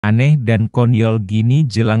aneh dan konyol gini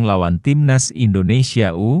jelang lawan Timnas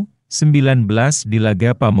Indonesia U19 di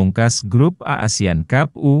laga pamungkas grup A Asian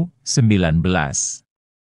Cup U19.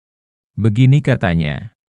 Begini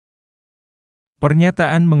katanya.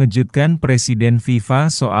 Pernyataan mengejutkan Presiden FIFA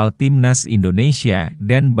soal Timnas Indonesia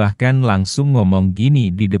dan bahkan langsung ngomong gini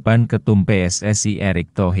di depan Ketum PSSI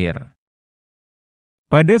Erick Thohir.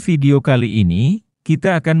 Pada video kali ini,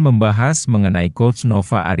 kita akan membahas mengenai Coach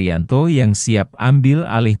Nova Arianto yang siap ambil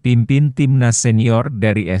alih pimpin Timnas Senior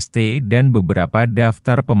dari ST dan beberapa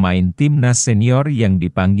daftar pemain Timnas Senior yang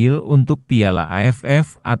dipanggil untuk Piala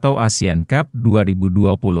AFF atau Asian Cup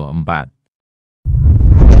 2024.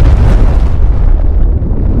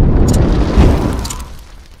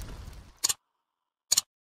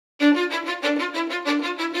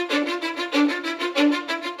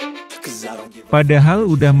 Padahal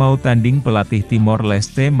udah mau tanding, pelatih Timor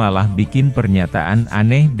Leste malah bikin pernyataan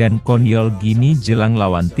aneh dan konyol gini jelang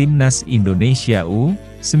lawan Timnas Indonesia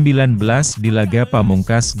U19 di laga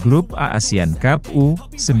pamungkas grup A Asian Cup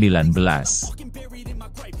U19.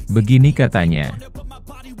 Begini katanya.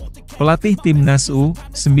 Pelatih Timnas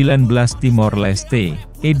U19 Timor Leste,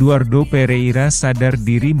 Eduardo Pereira sadar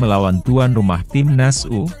diri melawan tuan rumah Timnas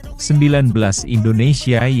U19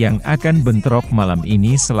 Indonesia yang akan bentrok malam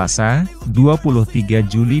ini Selasa, 23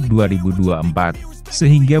 Juli 2024,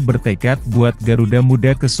 sehingga bertekad buat Garuda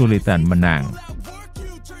Muda kesulitan menang.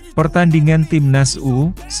 Pertandingan Timnas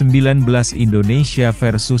U19 Indonesia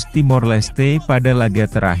versus Timor Leste pada laga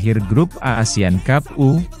terakhir grup A Asian Cup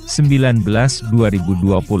U19 2024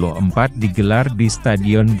 digelar di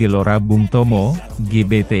Stadion Gelora Bung Tomo,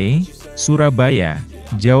 GBT, Surabaya,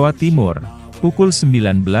 Jawa Timur, pukul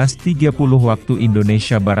 19.30 waktu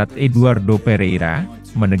Indonesia Barat. Eduardo Pereira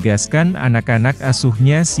menegaskan anak-anak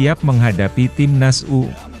asuhnya siap menghadapi Timnas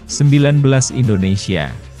U19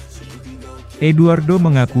 Indonesia. Eduardo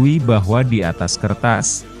mengakui bahwa di atas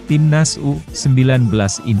kertas, Timnas U19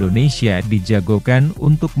 Indonesia dijagokan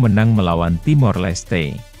untuk menang melawan Timor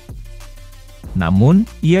Leste. Namun,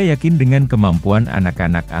 ia yakin dengan kemampuan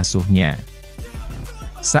anak-anak asuhnya.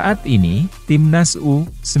 Saat ini, Timnas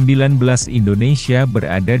U19 Indonesia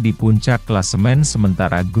berada di puncak klasemen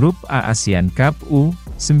sementara grup A Asian Cup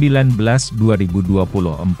U19 2024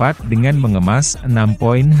 dengan mengemas 6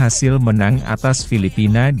 poin hasil menang atas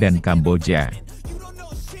Filipina dan Kamboja.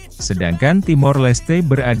 Sedangkan Timor Leste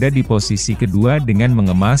berada di posisi kedua dengan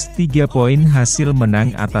mengemas 3 poin hasil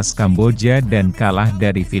menang atas Kamboja dan kalah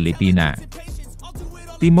dari Filipina.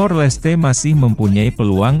 Timor Leste masih mempunyai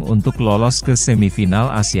peluang untuk lolos ke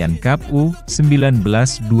semifinal Asian Cup U19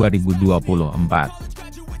 2024.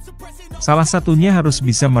 Salah satunya harus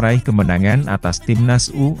bisa meraih kemenangan atas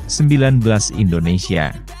Timnas U19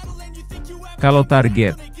 Indonesia. Kalau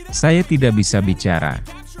target, saya tidak bisa bicara.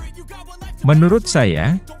 Menurut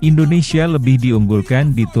saya, Indonesia lebih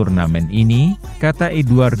diunggulkan di turnamen ini, kata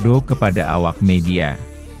Eduardo kepada awak media.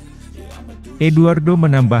 Eduardo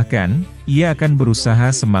menambahkan, ia akan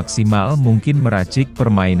berusaha semaksimal mungkin meracik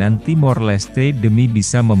permainan Timor Leste demi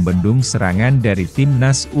bisa membendung serangan dari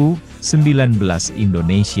Timnas U19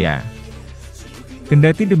 Indonesia.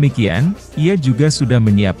 Kendati demikian, ia juga sudah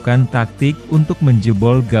menyiapkan taktik untuk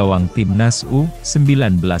menjebol gawang Timnas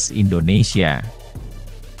U19 Indonesia.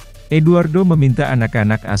 Eduardo meminta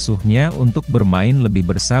anak-anak asuhnya untuk bermain lebih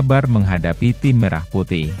bersabar menghadapi tim merah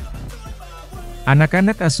putih.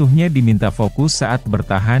 Anak-anak asuhnya diminta fokus saat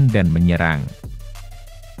bertahan dan menyerang.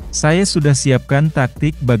 Saya sudah siapkan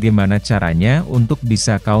taktik bagaimana caranya untuk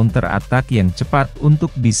bisa counter attack yang cepat untuk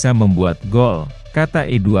bisa membuat gol, kata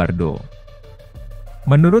Eduardo.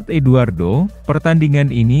 Menurut Eduardo, pertandingan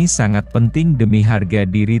ini sangat penting demi harga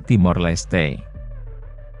diri Timor Leste.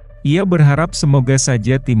 Ia berharap semoga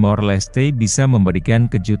saja Timor Leste bisa memberikan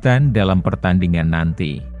kejutan dalam pertandingan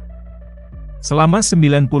nanti. Selama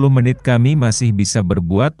 90 menit kami masih bisa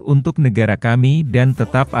berbuat untuk negara kami dan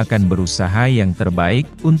tetap akan berusaha yang terbaik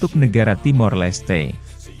untuk negara Timor Leste,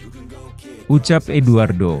 ucap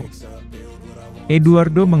Eduardo.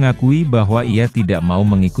 Eduardo mengakui bahwa ia tidak mau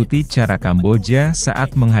mengikuti cara Kamboja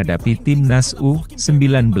saat menghadapi Timnas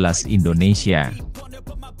U19 Indonesia.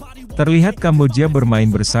 Terlihat Kamboja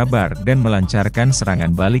bermain bersabar dan melancarkan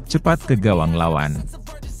serangan balik cepat ke gawang lawan.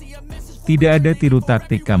 Tidak ada tiru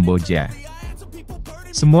taktik Kamboja.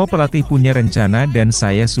 Semua pelatih punya rencana dan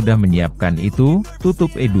saya sudah menyiapkan itu,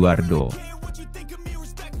 tutup Eduardo.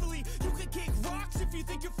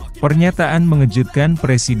 Pernyataan mengejutkan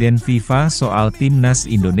Presiden FIFA soal Timnas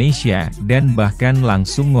Indonesia dan bahkan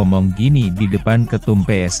langsung ngomong gini di depan Ketum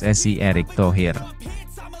PSSI Erick Thohir.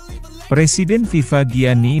 Presiden FIFA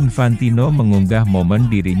Gianni Infantino mengunggah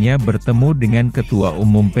momen dirinya bertemu dengan Ketua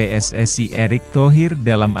Umum PSSI Erick Thohir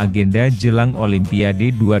dalam agenda jelang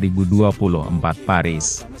Olimpiade 2024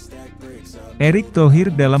 Paris. Erick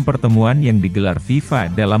Thohir dalam pertemuan yang digelar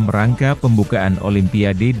FIFA dalam rangka pembukaan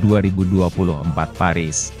Olimpiade 2024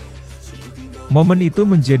 Paris. Momen itu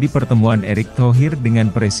menjadi pertemuan Erick Thohir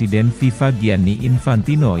dengan Presiden FIFA Gianni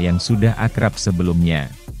Infantino yang sudah akrab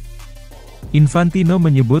sebelumnya. Infantino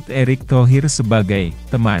menyebut Erick Thohir sebagai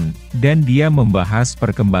teman, dan dia membahas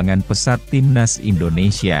perkembangan pesat Timnas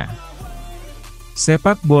Indonesia.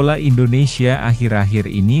 Sepak bola Indonesia akhir-akhir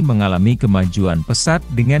ini mengalami kemajuan pesat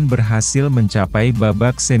dengan berhasil mencapai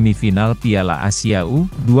babak semifinal Piala Asia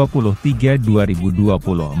U-19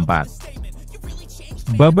 2024.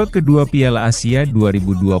 Babak kedua Piala Asia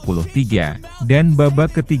 2023, dan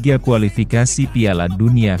babak ketiga kualifikasi Piala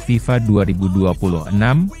Dunia FIFA 2026,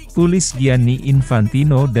 tulis Gianni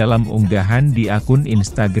Infantino dalam unggahan di akun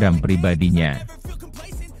Instagram pribadinya.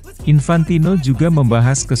 Infantino juga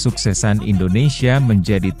membahas kesuksesan Indonesia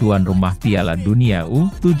menjadi tuan rumah Piala Dunia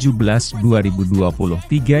U17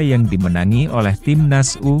 2023 yang dimenangi oleh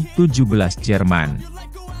Timnas U17 Jerman.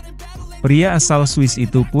 Pria asal Swiss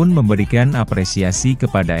itu pun memberikan apresiasi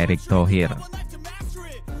kepada Erick Thohir.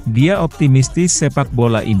 Dia optimistis sepak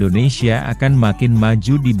bola Indonesia akan makin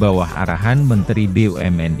maju di bawah arahan Menteri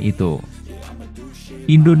BUMN itu.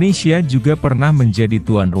 Indonesia juga pernah menjadi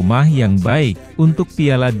tuan rumah yang baik untuk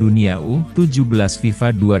Piala Dunia U17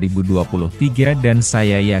 FIFA 2023 dan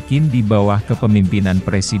saya yakin di bawah kepemimpinan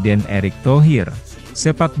Presiden Erick Thohir,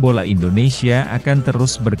 sepak bola Indonesia akan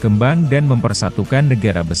terus berkembang dan mempersatukan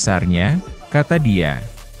negara besarnya, kata dia.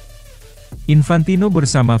 Infantino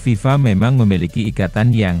bersama FIFA memang memiliki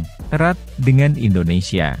ikatan yang erat dengan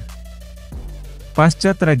Indonesia.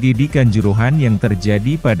 Pasca tragedi Kanjuruhan yang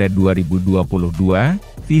terjadi pada 2022,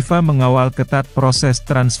 FIFA mengawal ketat proses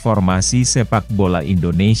transformasi sepak bola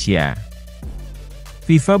Indonesia.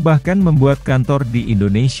 FIFA bahkan membuat kantor di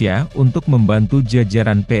Indonesia untuk membantu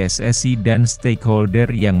jajaran PSSI dan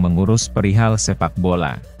stakeholder yang mengurus perihal sepak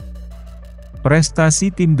bola.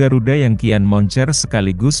 Prestasi tim Garuda yang kian moncer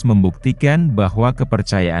sekaligus membuktikan bahwa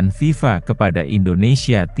kepercayaan FIFA kepada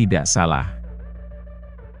Indonesia tidak salah.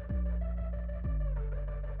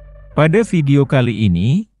 Pada video kali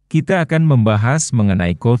ini, kita akan membahas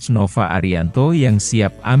mengenai Coach Nova Arianto yang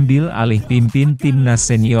siap ambil alih pimpin Timnas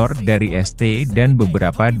Senior dari ST dan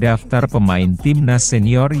beberapa daftar pemain Timnas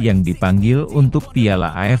Senior yang dipanggil untuk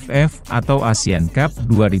Piala AFF atau Asian Cup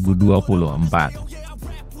 2024.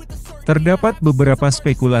 Terdapat beberapa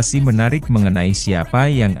spekulasi menarik mengenai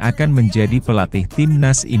siapa yang akan menjadi pelatih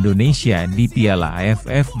Timnas Indonesia di Piala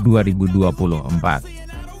AFF 2024.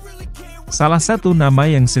 Salah satu nama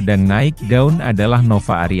yang sedang naik daun adalah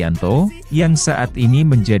Nova Arianto, yang saat ini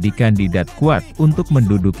menjadi kandidat kuat untuk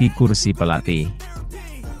menduduki kursi pelatih.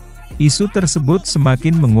 Isu tersebut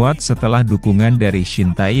semakin menguat setelah dukungan dari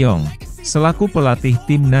Shin Tae-yong, selaku pelatih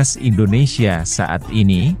Timnas Indonesia saat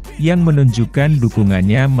ini, yang menunjukkan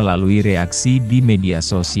dukungannya melalui reaksi di media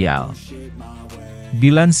sosial.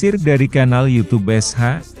 Dilansir dari kanal YouTube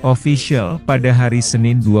SH Official pada hari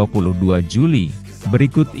Senin 22 Juli,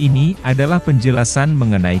 berikut ini adalah penjelasan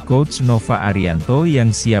mengenai Coach Nova Arianto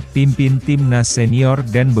yang siap pimpin Timnas Senior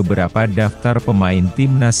dan beberapa daftar pemain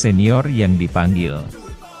Timnas Senior yang dipanggil.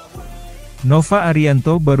 Nova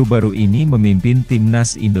Arianto baru-baru ini memimpin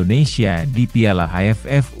Timnas Indonesia di Piala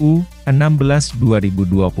AFF U19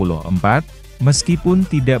 2024, meskipun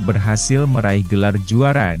tidak berhasil meraih gelar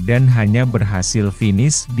juara dan hanya berhasil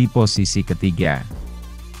finish di posisi ketiga.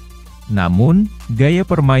 Namun, gaya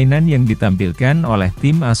permainan yang ditampilkan oleh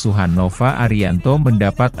tim asuhan Nova Arianto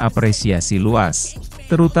mendapat apresiasi luas,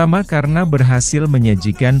 terutama karena berhasil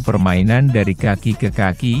menyajikan permainan dari kaki ke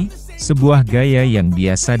kaki, sebuah gaya yang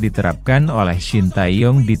biasa diterapkan oleh Shin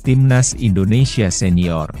Tae-yong di Timnas Indonesia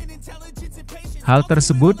Senior. Hal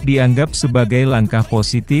tersebut dianggap sebagai langkah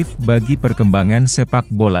positif bagi perkembangan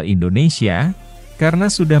sepak bola Indonesia,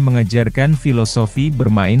 karena sudah mengajarkan filosofi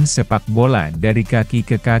bermain sepak bola dari kaki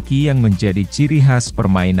ke kaki yang menjadi ciri khas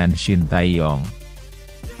permainan Shin Tae-yong.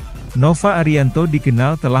 Nova Arianto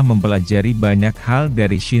dikenal telah mempelajari banyak hal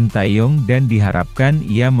dari Shin Tae-yong dan diharapkan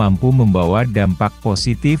ia mampu membawa dampak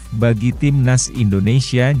positif bagi Timnas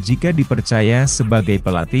Indonesia jika dipercaya sebagai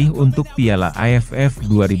pelatih untuk Piala AFF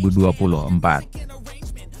 2024.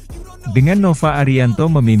 Dengan Nova Arianto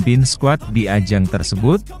memimpin skuad di ajang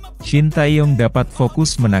tersebut, Shin Tae-yong dapat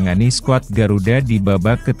fokus menangani skuad Garuda di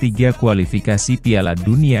babak ketiga kualifikasi Piala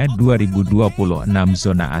Dunia 2026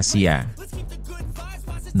 zona Asia.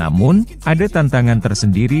 Namun, ada tantangan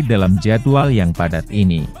tersendiri dalam jadwal yang padat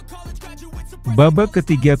ini. Babak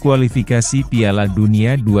ketiga kualifikasi Piala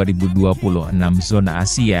Dunia 2026 zona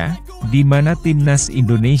Asia, di mana Timnas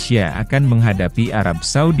Indonesia akan menghadapi Arab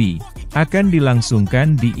Saudi, akan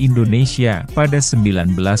dilangsungkan di Indonesia pada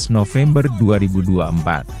 19 November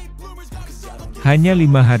 2024. Hanya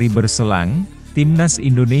 5 hari berselang, Timnas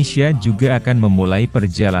Indonesia juga akan memulai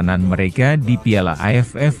perjalanan mereka di Piala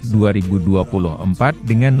AFF 2024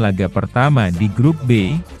 dengan laga pertama di Grup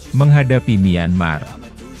B, menghadapi Myanmar.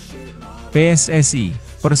 PSSI,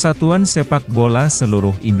 Persatuan Sepak Bola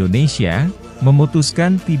Seluruh Indonesia,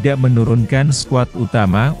 memutuskan tidak menurunkan skuad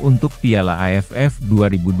utama untuk Piala AFF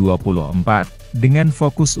 2024, dengan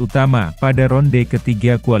fokus utama pada ronde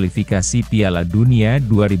ketiga kualifikasi Piala Dunia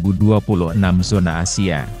 2026 zona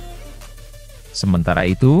Asia. Sementara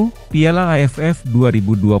itu, Piala AFF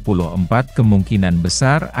 2024 kemungkinan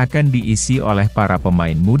besar akan diisi oleh para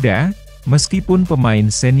pemain muda, meskipun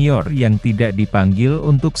pemain senior yang tidak dipanggil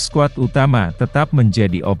untuk skuad utama tetap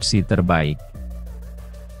menjadi opsi terbaik.